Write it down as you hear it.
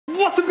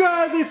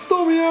it's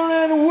Tom here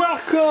and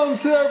welcome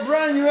to a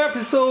brand new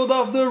episode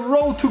of the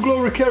Road to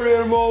Glory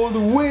Career Mode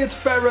with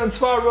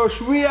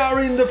Ferencváros. We are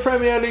in the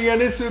Premier League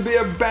and this will be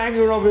a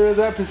banger of an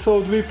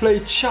episode. We play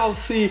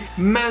Chelsea,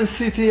 Man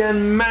City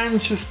and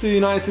Manchester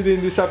United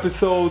in this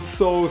episode,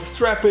 so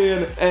strap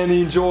in and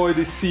enjoy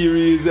this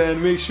series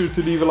and make sure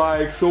to leave a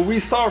like. So we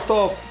start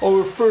off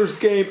our first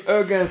game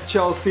against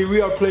Chelsea.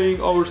 We are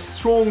playing our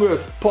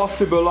strongest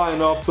possible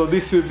lineup, so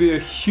this will be a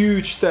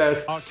huge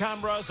test. Our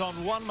cameras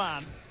on one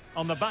man.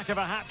 On the back of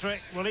a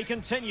hat-trick, will he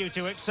continue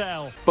to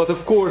excel? But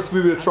of course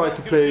we will try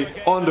to play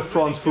on the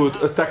front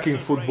foot, attacking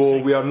football.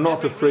 We are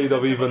not afraid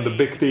of even the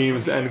big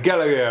teams, and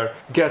Gallagher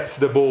gets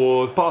the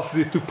ball, passes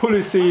it to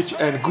Pulisic,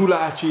 and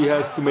Gulacsi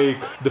has to make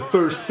the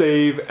first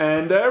save.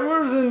 And there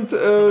wasn't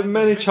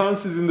many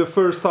chances in the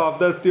first half.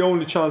 That's the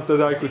only chance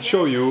that I could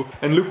show you.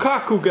 And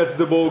Lukaku gets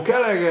the ball,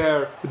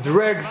 Gallagher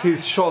drags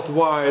his shot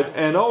wide,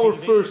 and our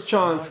first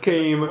chance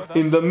came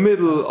in the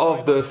middle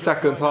of the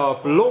second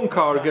half.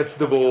 Lonkar gets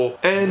the ball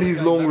and his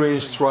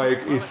long-range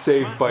strike is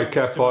saved by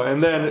Kepa.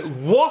 And then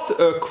what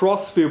a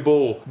crossfield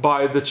ball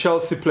by the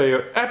Chelsea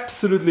player,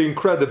 absolutely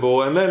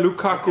incredible. And then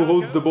Lukaku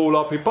holds the ball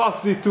up, he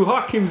passes it to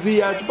Hakim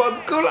Ziyech,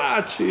 but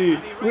Gulacsi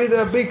with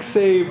a big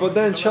save. But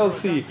then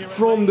Chelsea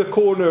from the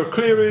corner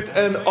clear it,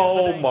 and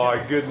oh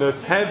my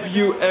goodness, have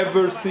you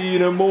ever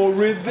seen a more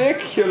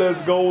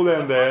ridiculous goal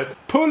than that?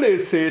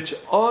 Pulisic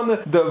on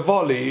the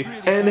volley,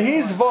 and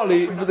his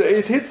volley,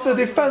 it hits the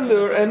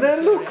defender, and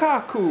then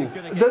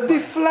Lukaku, the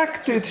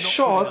deflected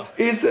shot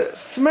is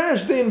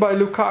smashed in by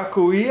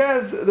Lukaku. He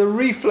has the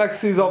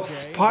reflexes of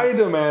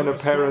Spider-Man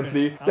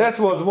apparently. That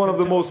was one of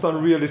the most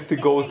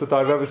unrealistic goals that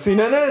I've ever seen.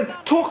 And then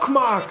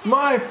Tokmak,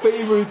 my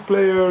favorite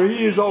player,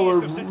 he is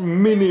our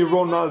mini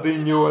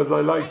Ronaldinho as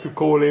I like to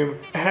call him,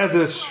 has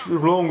a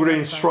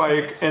long-range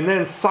strike. And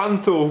then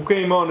Santo, who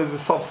came on as a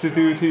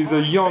substitute, he's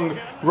a young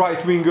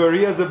right winger.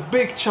 He has a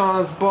big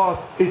chance,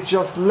 but it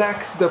just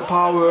lacks the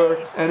power,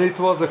 and it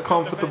was a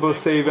comfortable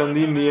save. And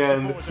in the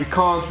end, we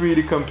can't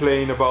really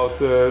complain about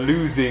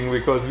losing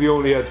because we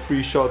only had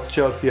 3 shots,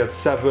 Chelsea had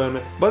 7,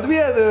 but we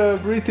had a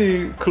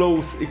pretty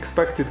close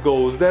expected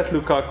goals. That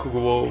Lukaku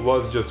goal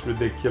was just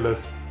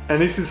ridiculous. And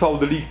this is how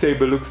the league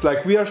table looks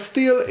like. We are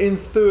still in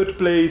 3rd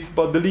place,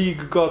 but the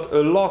league got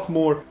a lot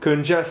more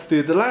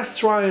congested. Let's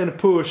try and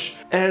push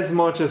as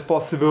much as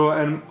possible,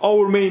 and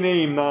our main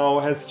aim now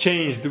has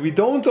changed. We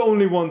don't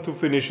only want to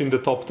finish in the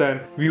top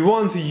 10, we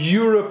want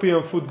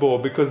European football,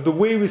 because the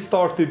way we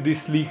started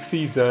this league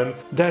season,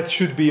 that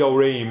should be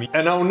our aim.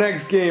 And our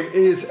next game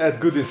is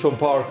at Goodison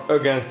Park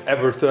against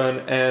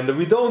Everton, and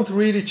we don't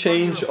really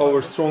change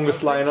our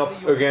strongest lineup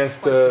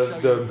against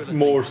the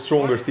more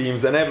stronger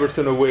teams, and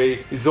Everton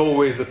away is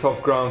always a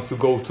tough ground to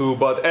go to,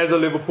 but as a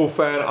Liverpool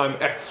fan I'm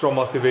extra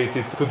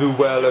motivated to do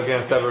well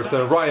against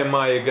Everton. Ryan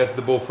Maya gets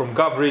the ball from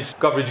Gavric,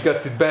 Gavric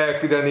gets it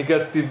back, then he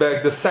gets it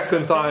back the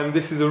second time.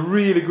 This is a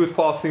really good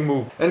passing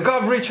move, and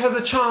Gavric has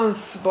a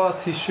chance, but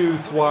he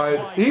shoots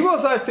wide. He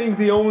was, I think,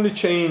 the only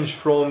change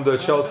from the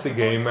Chelsea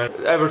game, and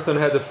Everton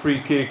had a free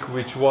kick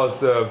which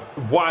was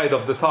wide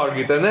of the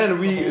target, and then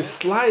we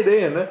slide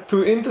in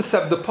to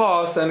intercept the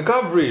pass, and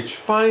Gavric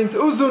finds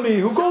Uzuni,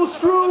 who goes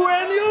through,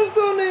 and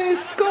Uzuni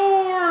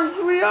scores!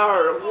 We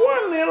are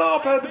 1-0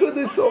 up at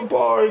Goodison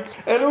Park,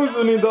 and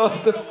Uzuni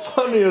does the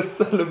funniest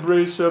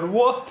celebration.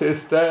 What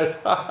is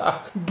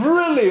that?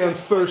 Brilliant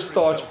first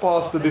touch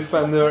past the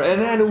defender,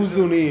 and then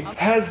Uzuni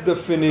has the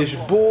finish.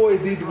 Boy,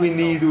 did we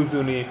need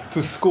Uzuni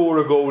to score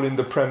a goal in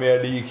the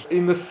Premier League.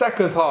 In the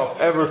second half,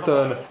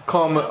 Everton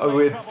come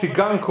with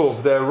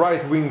Tsigankov, their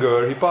right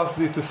winger. He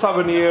passes it to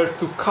Savanier,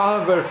 to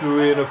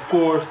Calvert-Lewin, of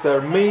course,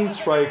 their main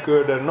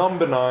striker, their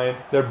number 9,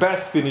 their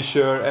best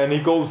finisher, and he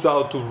goes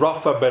out to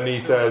Rafa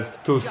Benitez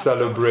to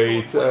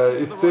celebrate.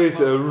 It is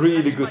a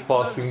really good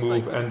passing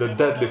move and a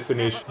deadly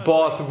finish,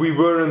 but we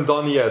weren't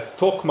done yet.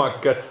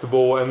 Tokmak gets the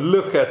ball, and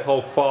look at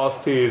how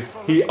fast he is.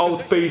 He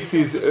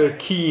outpaces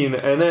Keane,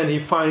 and then he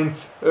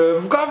finds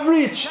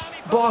Gavric,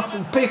 but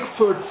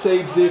Pickford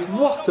saves it.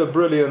 What a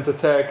brilliant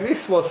attack.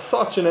 This was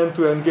such an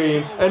end-to-end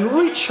game, and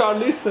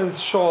Richarlison's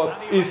shot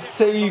is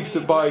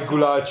saved by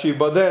Gulacsi,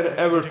 but then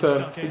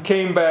Everton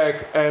came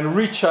back, and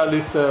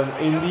Richarlison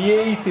in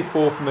the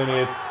 84th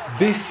minute,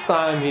 this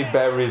time he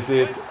buries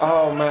it.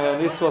 Oh man,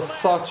 this was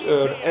such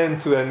an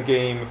end-to-end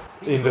game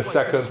in the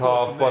second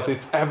half, but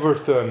it's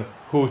Everton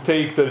who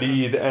take the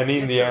lead, and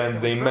in the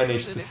end they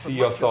manage to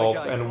see us off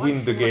and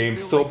win the game.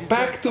 So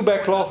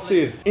back-to-back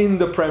losses in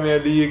the Premier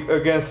League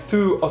against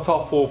 2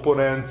 tough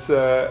opponents,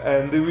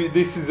 and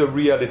this is a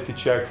reality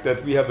check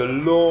that we have a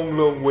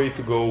long way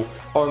to go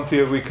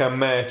until we can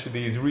match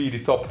these really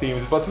top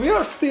teams. But we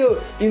are still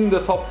in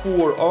the top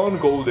 4 on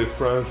goal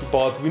difference,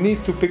 but we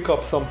need to pick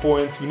up some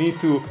points. We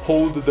need to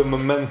hold the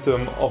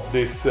momentum of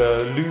this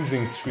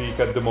losing streak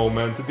at the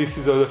moment. This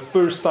is the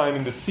first time time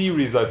in the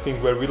series, I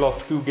think, where we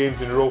lost 2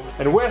 games in a row.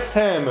 And West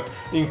Ham,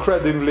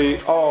 incredibly,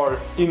 are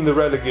in the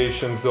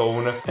relegation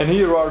zone. And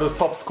here are the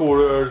top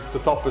scorers, the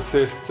top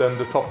assists and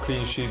the top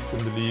clean sheets in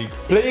the league.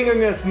 Playing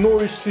against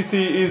Norwich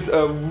City is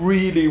a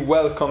really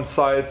welcome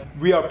sight.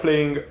 We are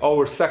playing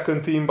our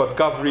second team, but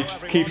Gavrich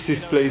keeps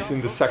his place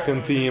in the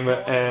second team,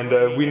 and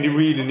we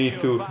really need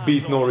to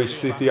beat Norwich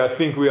City. I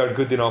think we are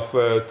good enough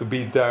to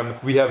beat them.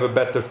 We have a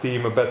better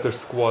team, a better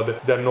squad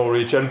than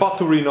Norwich. And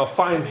Baturina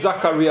finds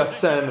Zakaria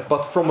Sen,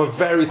 but from a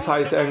very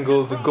tight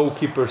angle, the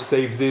goalkeeper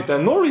saves it.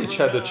 And Norwich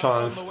had a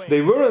chance.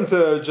 They weren't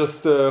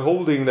just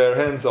holding their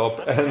hands up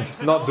and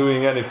not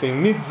doing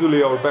anything.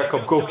 Nitzuli, our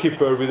backup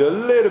goalkeeper, with a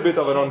little bit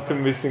of an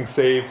unconvincing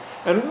save.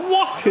 And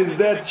what is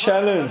that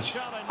challenge?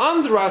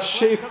 Andras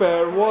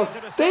Schäfer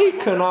was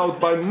taken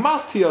out by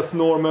Matthias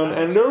Norman,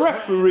 and the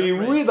referee,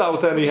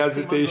 without any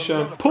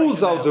hesitation,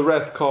 pulls out the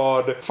red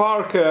card.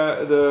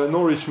 Farke, the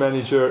Norwich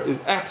manager,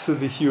 is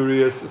absolutely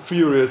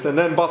furious, and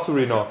then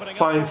Baturina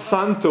finds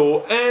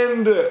Santo,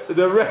 and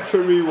the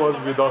referee was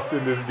with us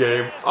in this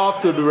game.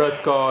 After the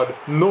red card,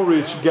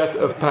 Norwich get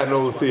a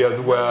penalty as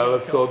well,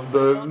 so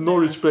the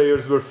Norwich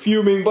players were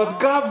fuming, but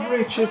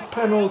Gavrich's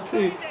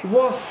penalty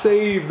was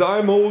saved.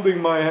 I'm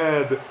holding my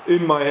head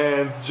in my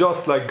hands,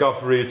 just like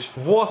Gavrich.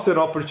 What an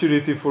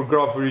opportunity for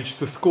Gavrich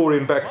to score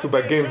in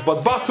back-to-back games,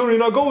 but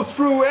Baturina goes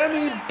through and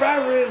he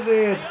buries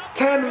it.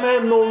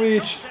 10-man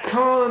Norwich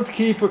can't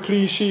keep a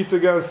clean sheet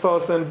against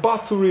us, and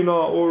Baturina,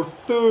 our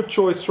third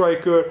choice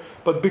striker,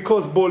 but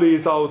because Bolly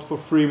is out for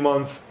 3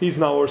 months, he's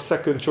now our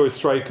second choice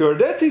striker.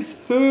 That's his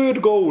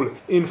third goal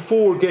in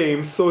 4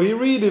 games, so he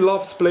really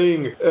loves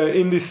playing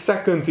in this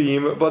second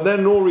team. But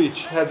then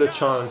Norwich had a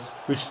chance,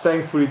 which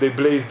thankfully they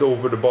blazed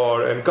over the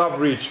bar, and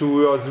Gavrich,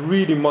 who was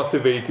really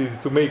motivated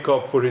to make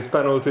up for his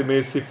penalty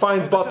miss, he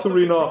finds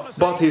Baturina,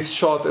 but his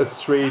shot is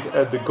straight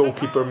at the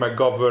goalkeeper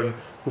McGovern,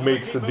 who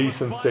makes a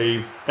decent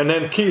save. And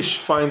then Kish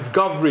finds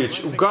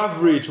Gavrich.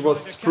 Gavrich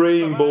was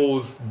spraying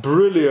balls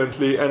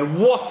brilliantly, and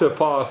what a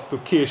pass to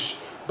Kish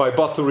by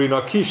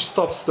Baturina. Kish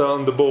stops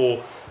on the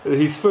ball.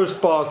 His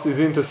first pass is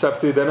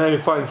intercepted, and then he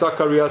finds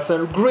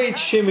Zakariasen. Great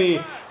shimmy,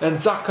 and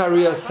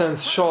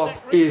Zakariasen's shot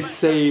is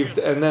saved,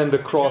 and then the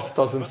cross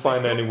doesn't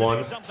find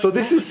anyone. So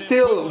this is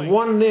still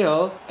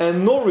 1-0,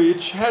 and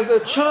Norwich has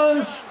a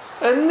chance.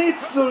 And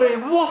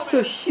Nitzuli, what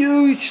a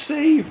huge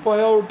save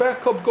by our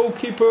backup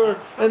goalkeeper,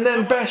 and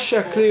then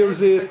Besha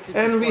clears it,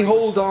 and we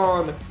hold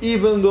on.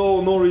 Even though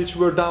Norwich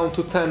were down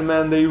to 10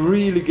 men, they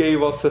really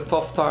gave us a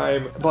tough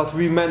time, but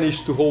we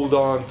managed to hold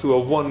on to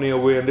a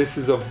 1-0 win. This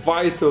is a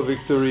vital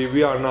victory.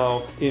 We are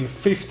now in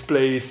 5th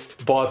place,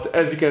 but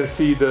as you can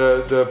see,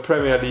 the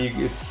Premier League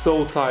is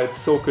so tight,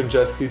 so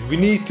congested. We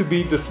need to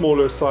beat the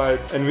smaller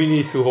sides, and we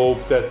need to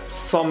hope that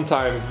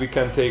sometimes we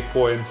can take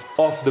points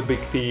off the big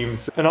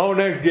teams. And our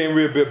next game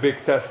will be a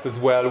big test as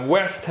well.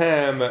 West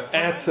Ham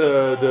at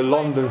the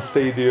London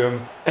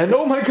Stadium, and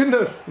oh my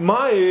goodness,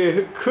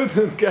 Mai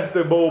couldn't get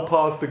the ball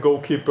past the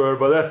goalkeeper,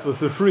 but that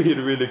was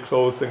really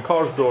close, and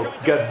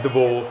Karsdorp gets the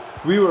ball.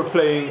 We were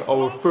playing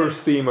our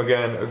first team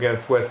again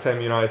against West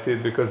Ham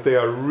United because they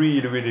are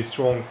really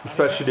strong,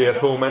 especially at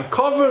home. And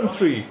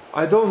Coventry,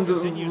 I don't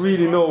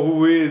really know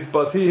who he is,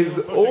 but he has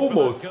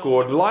almost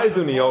scored.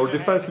 Laiduni, our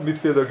defensive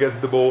midfielder, gets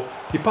the ball.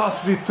 He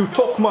passes it to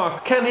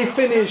Tokmak. Can he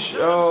finish?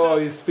 Oh,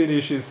 his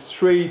finish is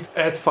straight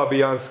at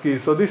Fabianski.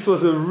 So this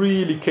was a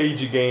really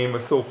cagey game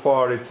so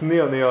far. It's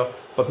 0-0.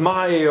 But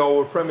Mai,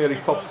 our Premier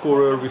League top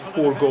scorer with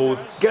 4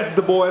 goals, gets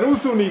the ball, and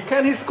Uzuni,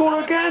 can he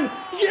score again?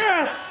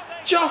 Yes!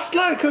 Just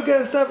like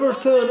against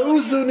Everton,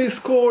 Uzuni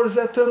scores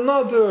at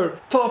another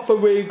tough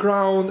away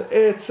ground.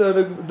 It's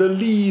the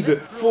lead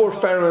for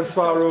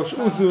Ferencváros.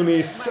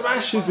 Uzuni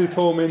smashes it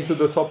home into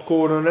the top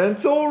corner, and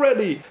it's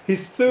already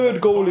his 3rd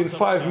goal in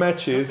 5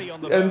 matches.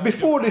 And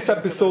before this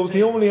episode,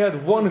 he only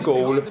had 1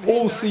 goal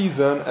all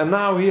season, and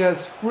now he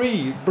has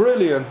 3.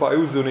 Brilliant by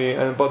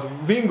Uzuni, but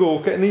Vingo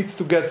needs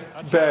to get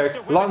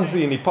back.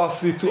 Lanzini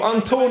passes it to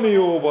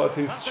Antonio, but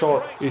his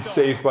shot is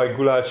saved by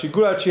Gulacsi.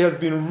 Gulacsi has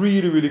been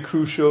really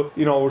crucial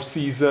in our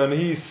season.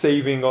 He is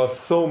saving us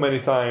so many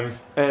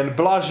times. And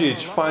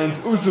Blažić finds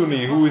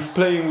Uzuni, who is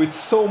playing with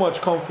so much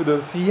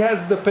confidence. He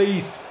has the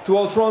pace to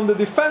outrun the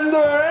defender,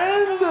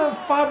 and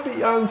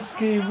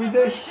Fabianski with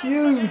a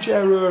huge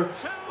error.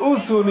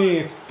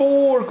 Uzuni,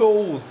 4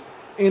 goals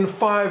in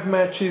 5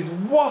 matches.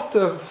 What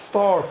a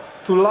start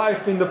to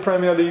life in the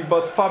Premier League,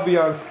 but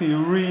Fabianski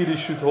really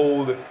should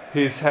hold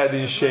his head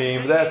in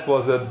shame. That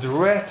was a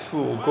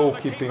dreadful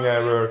goalkeeping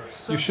error.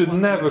 You should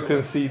never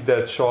concede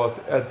that shot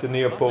at the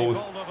near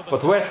post.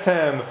 But West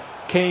Ham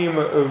came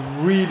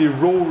really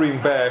roaring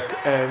back,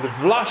 and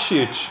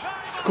Vlasic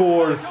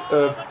scores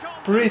a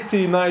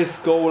pretty nice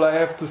goal, I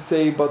have to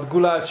say, but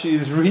Gulacsi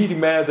is really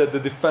mad at the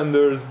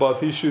defenders, but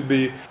he should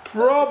be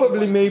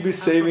probably maybe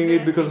saving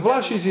it, because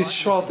Vlasic's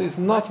shot is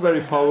not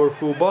very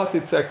powerful, but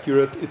it's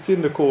accurate, it's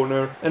in the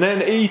corner. And then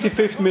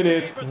 85th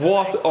minute,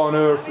 what on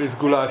earth is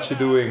Gulacsi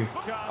doing?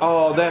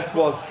 Oh, that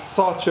was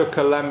such a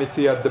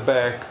calamity at the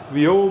back.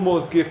 We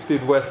almost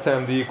gifted West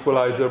Ham the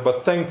equalizer,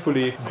 but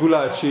thankfully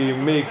Gulacsi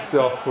makes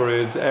up for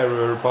his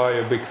error by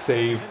a big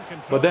save.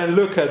 But then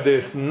look at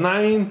this,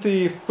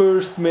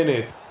 91st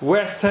minute,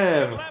 West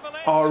Ham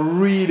are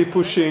really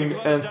pushing,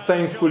 and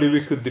thankfully we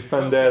could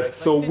defend that.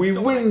 So we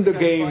win the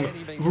game,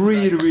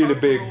 really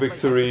big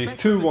victory,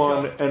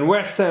 2-1, and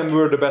West Ham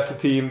were the better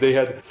team. They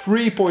had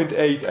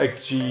 3.8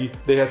 XG,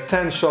 they had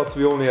 10 shots,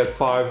 we only had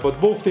 5,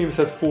 but both teams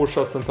had 4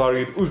 shots on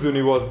target.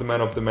 Uzuni was the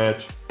man of the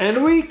match.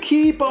 And we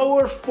keep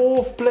our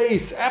 4th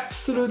place,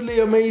 absolutely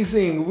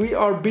amazing. We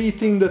are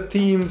beating the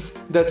teams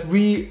that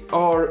we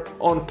are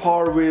on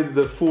par with,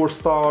 the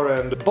 4-star,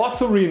 and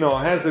Baturina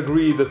has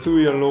agreed a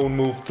 2-year loan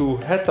move to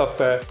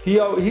Getafe.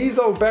 He's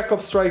our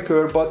backup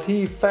striker, but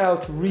he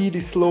felt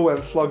really slow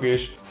and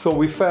sluggish, so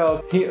we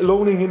felt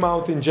loaning him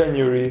out in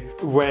January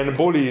when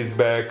Boli is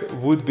back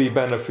would be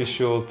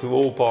beneficial to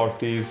all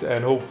parties,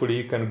 and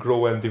hopefully he can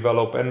grow and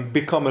develop and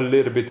become a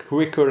little bit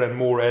quicker and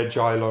more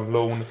agile on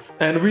loan.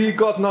 And we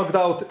got knocked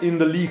out in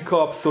the League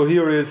Cup, so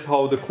here is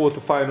how the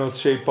quarterfinals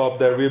shape up.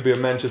 There will be a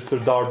Manchester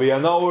derby,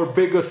 and our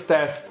biggest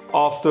test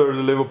after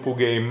the Liverpool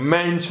game,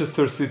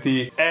 Manchester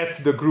City at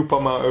the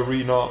Groupama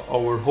Arena,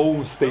 our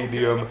home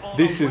stadium.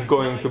 This is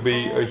going to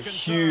be a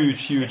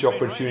huge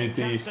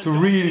opportunity to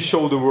really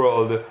show the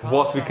world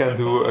what we can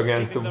do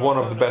against one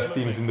of the best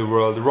teams in the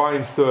world.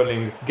 Raheem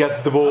Sterling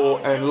gets the ball,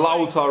 and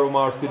Lautaro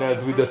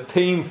Martinez with a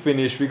tame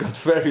finish. We got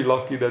very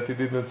lucky that he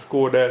didn't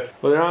score that,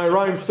 but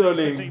Raheem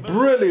Sterling,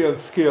 brilliant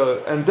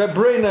skill, and De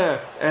Bruyne,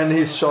 and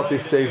his shot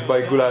is saved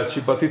by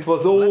Gulacsi. But it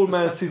was all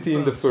Man City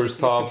in the first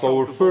half.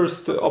 Our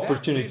first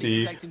opportunity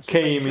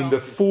came in the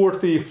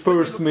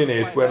 41st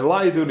minute when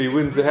Laiduni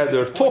wins the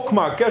header.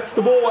 Tokmak gets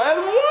the ball, and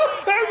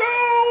what a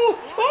goal!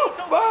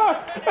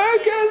 Tokmak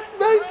against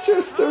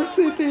Manchester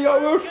City,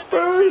 our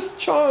first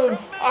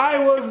chance.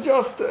 I was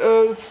just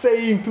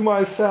saying to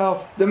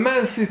myself, the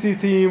Man City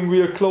team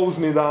will close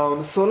me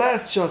down, so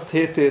let's just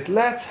hit it,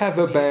 let's have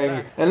a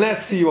bang, and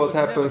let's see what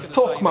happens.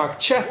 Tokmak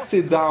chests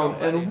it down,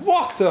 and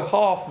what a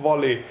half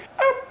volley.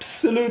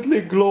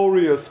 Absolutely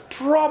glorious,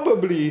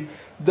 probably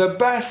the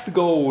best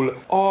goal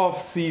of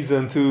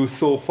season 2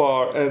 so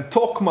far. And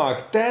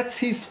Tokmak, that's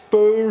his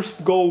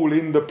first goal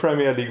in the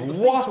Premier League.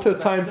 What a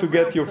time to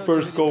get your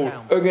first goal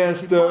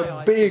against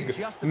the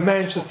big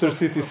Manchester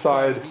City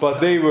side,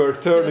 but they were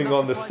turning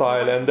on the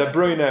style, and De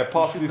Bruyne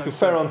passes it to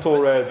Ferran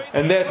Torres,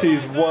 and that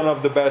is one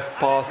of the best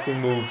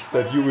passing moves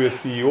that you will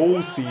see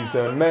all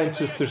season.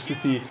 Manchester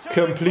City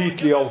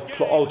completely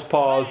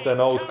outpassed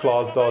and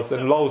outclassed us,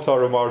 and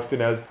Lautaro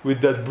Martinez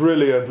with that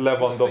brilliant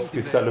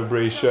Lewandowski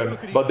celebration.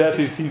 But that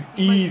is his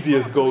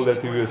easiest goal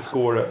that he will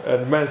score,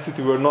 and Man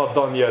City were not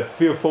done yet.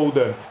 Phil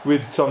Foden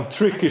with some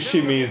tricky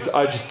shimmies,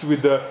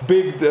 with the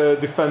big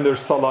defender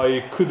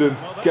Salah couldn't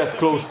get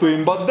close to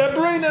him, but De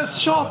Bruyne's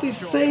shot is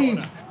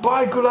saved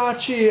by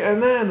Gulacsi,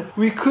 and then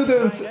we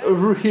couldn't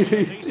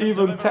really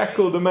even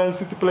tackle the Man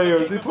City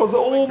players. It was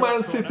all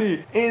Man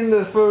City in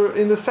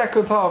the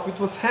second half. It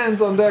was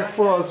hands on deck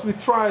for us. We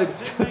tried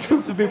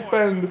to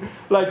defend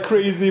like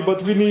crazy,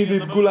 but we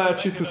needed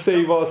Gulacsi to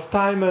save us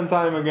time and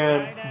time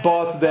again.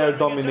 But their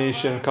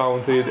domination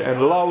counted,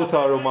 and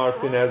Lautaro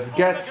Martinez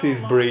gets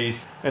his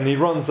brace and he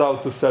runs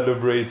out to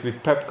celebrate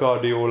with Pep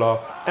Guardiola.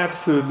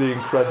 Absolutely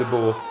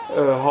incredible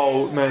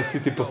how Man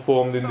City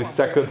performed in the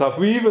second half.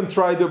 We even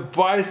tried a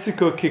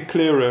bicycle kick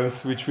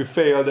clearance, which we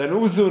failed, and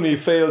Uzuni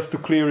fails to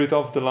clear it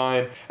off the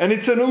line. And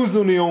it's an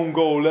Uzuni own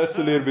goal. That's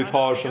a little bit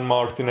harsh on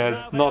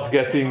Martinez not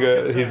getting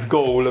his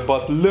goal,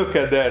 but look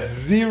at that,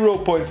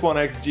 0.1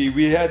 XG.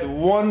 We had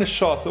one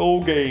shot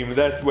all game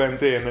that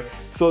went in.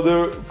 So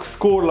the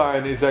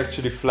scoreline is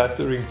actually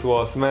flattering to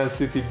us. Man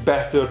City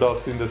battered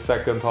us in the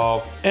second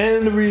half,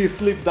 and we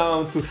slipped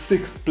down to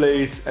 6th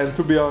place, and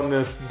to be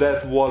honest,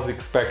 that was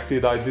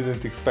expected. I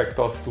didn't expect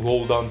us to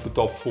hold on to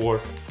top 4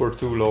 for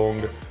too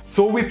long.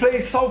 So we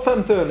play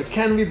Southampton.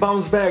 Can we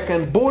bounce back?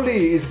 And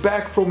Boli is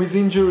back from his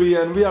injury,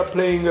 and we are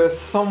playing a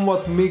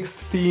somewhat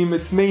mixed team.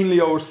 It's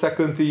mainly our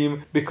second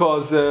team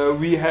because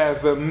we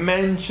have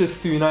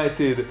Manchester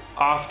United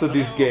after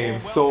this game.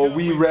 So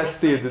we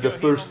rested the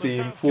first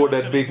team for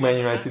that big Man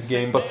United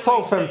game. But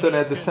Southampton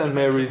at the St.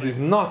 Mary's is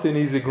not an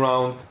easy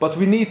ground, but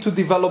we need to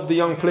develop the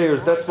young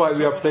players. That's why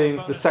we are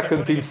playing the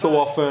second team so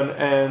often,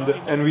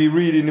 and we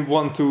really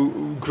want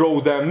to grow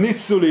them.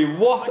 Nitsuli,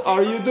 what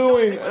are you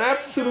doing? An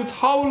absolute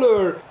howler,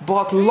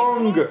 but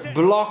Long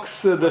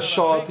blocks the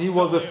shot. He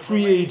was a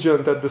free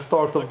agent at the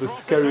start of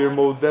this career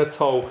mode. That's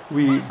how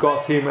we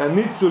got him, and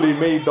Nitsuli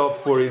made up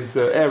for his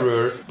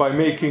error by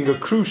making a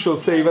crucial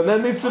save. And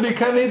then Nitsuli,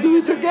 can he do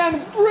it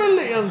again?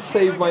 Brilliant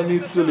save by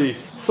Nitsuli.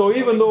 So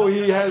even though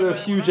he had a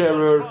huge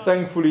error,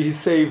 thankfully he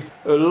saved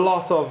a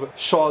lot of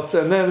shots,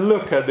 and then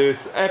look at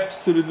this,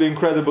 absolutely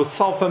incredible.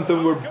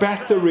 Southampton were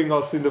battering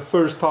us in the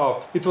first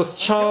half. It was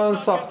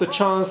chance after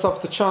chance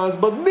after chance,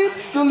 but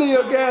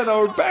Nitsuli again,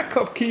 our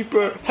backup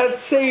keeper, has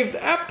saved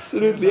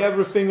absolutely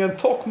everything, and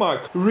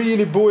Tokmak,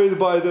 really buoyed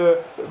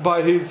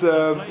by his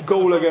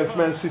goal against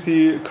Man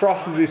City,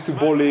 crosses it to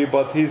Bolly,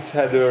 but his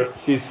header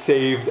is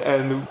saved.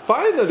 And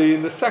finally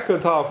in the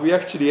second half we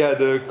actually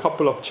had a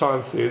couple of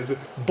chances.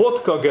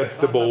 Botka gets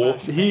the ball,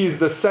 he is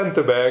the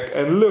centre back,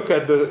 and look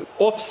at the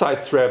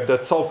offside trap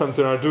that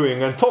Southampton are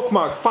doing, and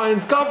Tokmak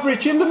finds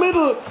Gavrich in the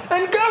middle,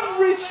 and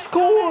Gavrich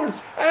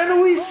scores,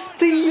 and we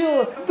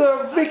steal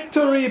the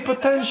victory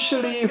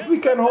potentially if we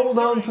can hold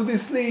on to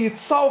this lead.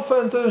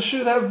 Southampton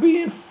should have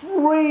been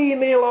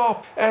 3-0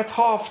 up at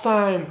half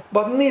time,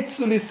 but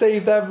Nitsuli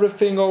saved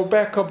everything, our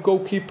backup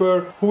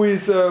goalkeeper, who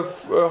is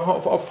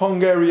of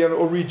Hungarian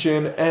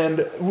origin,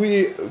 and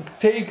we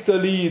take the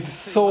lead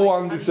so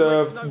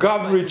undeserved.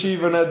 Gavrich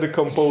even had the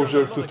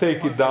composure to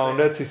take it down.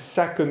 That's his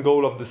second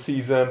goal of the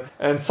season,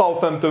 and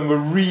Southampton were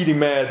really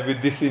mad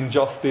with this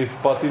injustice,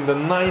 but in the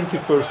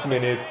 91st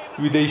minute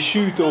they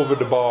shoot over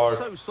the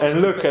bar,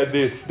 and look at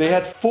this, they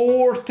had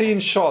 14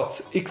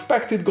 shots,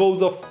 expected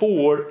goals of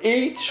 4,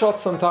 8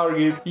 shots on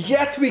target,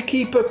 yet we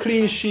keep a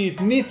clean sheet.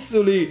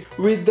 Nitsuli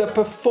with the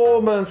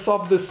performance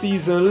of the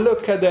season,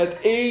 look at that,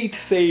 8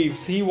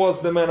 saves, he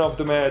was the man of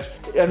the match,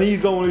 and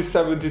he's only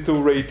 72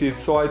 rated.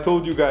 So I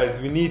told you guys,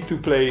 we need to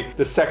play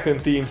the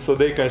second team so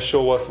they can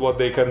show us what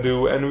they can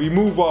do, and we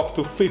move up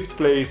to 5th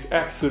place.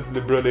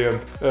 Absolutely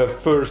brilliant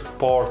first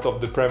part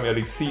of the Premier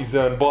League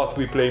season, but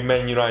we play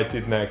Man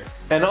United next.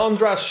 And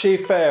Andras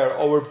Schäfer,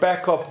 our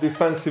backup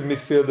defensive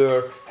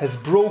midfielder, has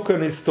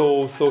broken his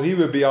toe, so he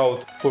will be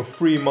out for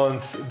 3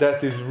 months.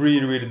 That is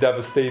really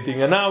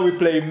devastating. And now we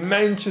play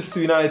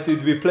Manchester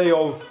United. We play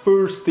our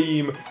first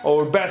team,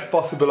 our best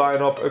possible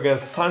lineup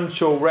against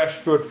Sancho,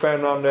 Rashford,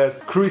 Fernandes,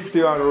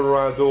 Cristiano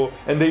Ronaldo,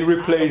 and they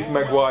replaced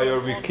Maguire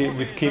with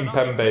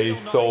Kimpembe.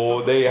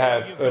 So they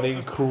have an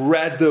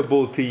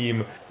incredible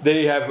team.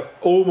 They have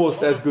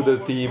almost as good a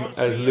team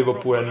as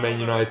Liverpool and Man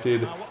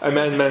United,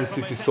 Man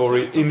City,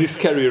 sorry, in this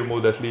career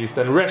mode at least.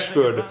 And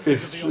Rashford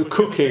is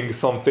cooking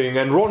something,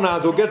 and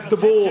Ronaldo gets the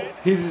ball,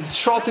 his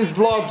shot is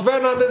blocked,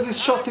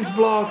 Fernandes' shot is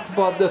blocked,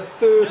 but the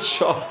third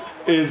shot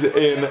is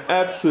an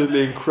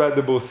absolutely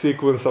incredible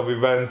sequence of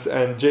events,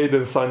 and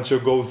Jadon Sancho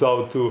goes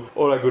out to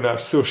Ole Gunnar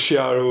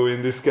Solskjaer, who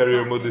in this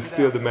career mode is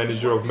still the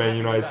manager of Man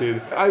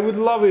United. I would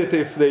love it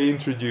if they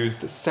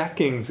introduced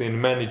sackings in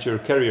manager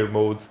career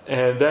mode,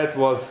 and that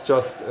was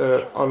just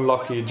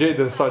unlucky.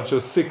 Jadon Sancho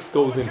 6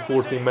 goals in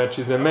 14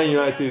 matches, and Man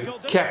United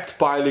kept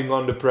piling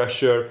on the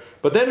pressure.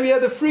 But then we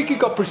had a free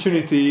kick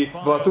opportunity,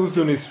 but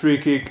Uzuni's free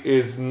kick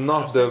is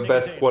not the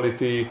best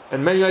quality.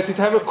 And Man United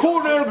have a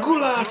corner,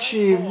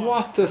 Gulacsi,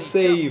 what a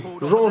save.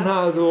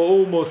 Ronaldo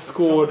almost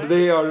scored.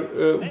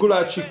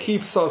 Gulacsi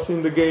keeps us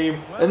in the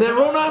game. And then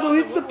Ronaldo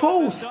hits the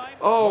post.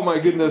 Oh my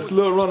goodness,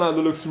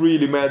 Ronaldo looks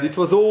really mad. It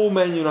was all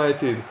Man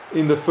United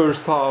in the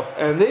first half,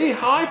 and they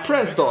high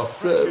pressed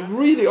us,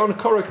 really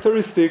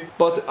uncharacteristic.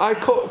 But I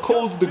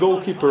called the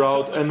goalkeeper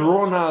out, and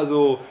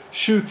Ronaldo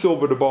shoots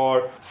over the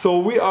bar. So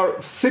we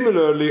are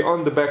similarly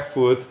on the back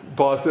foot,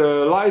 but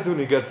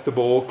Laiduni gets the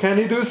ball. Can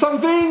he do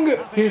something?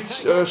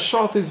 His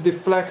shot is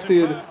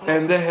deflected,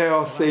 and De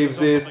Gea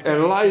saves it,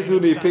 and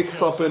Laiduni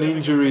picks up an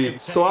injury.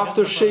 So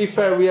after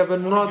Schäfer we have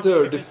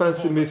another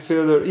defensive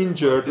midfielder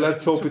injured.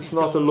 Let's hope it's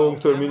not a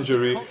long-term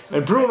injury.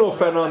 And Bruno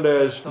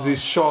Fernandes'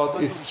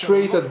 shot is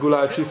straight at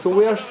Gulacsi, so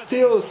we are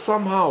still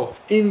somehow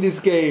in this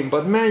game.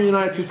 But Man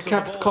United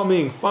kept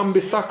coming.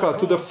 Wan-Bissaka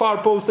to the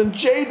far post, and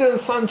Jadon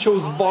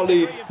Sancho's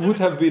volley would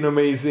have been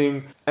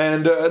amazing.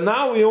 And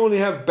now we only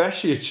have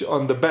Basic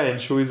on the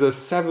bench, who is a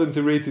 70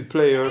 rated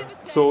player.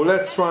 So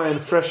let's try and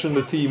freshen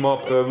the team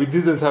up. We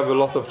didn't have a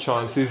lot of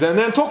chances. And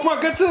then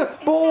Tokmak gets a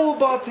ball,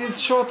 but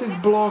his shot is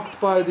blocked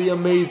by the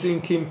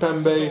amazing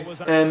Kimpembe.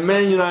 And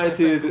Man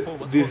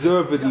United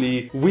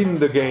deservedly win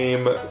the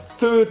game.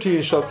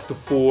 13 shots to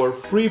 4,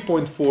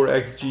 3.4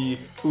 XG.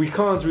 We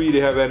can't really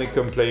have any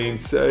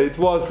complaints. It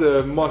was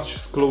a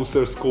much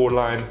closer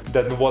scoreline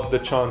than what the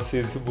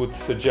chances would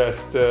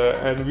suggest.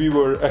 And we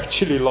were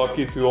actually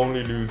lucky to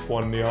only lose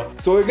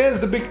 1-0. So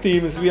against the big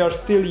teams we are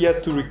still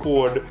yet to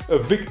record a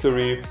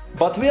victory,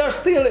 but we are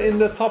still in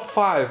the top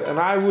 5, and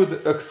I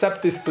would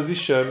accept this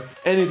position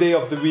any day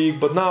of the week.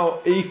 But now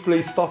 8th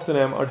place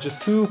Tottenham are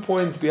just 2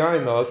 points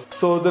behind us,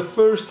 so the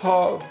first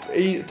top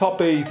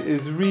 8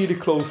 is really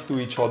close to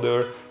each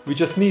other. We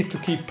just need to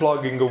keep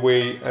plugging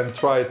away and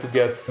try to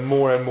get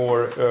more and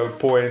more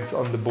points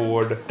on the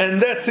board.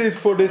 And that's it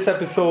for this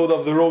episode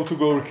of the Road to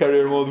Glory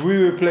Career Mode.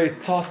 We will play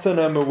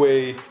Tottenham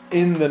away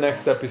in the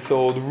next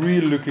episode.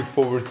 Really looking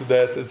forward to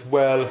that as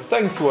well.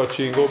 Thanks for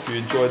watching. Hope you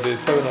enjoyed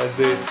this. Have a nice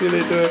day. See you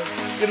later.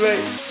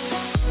 Goodbye.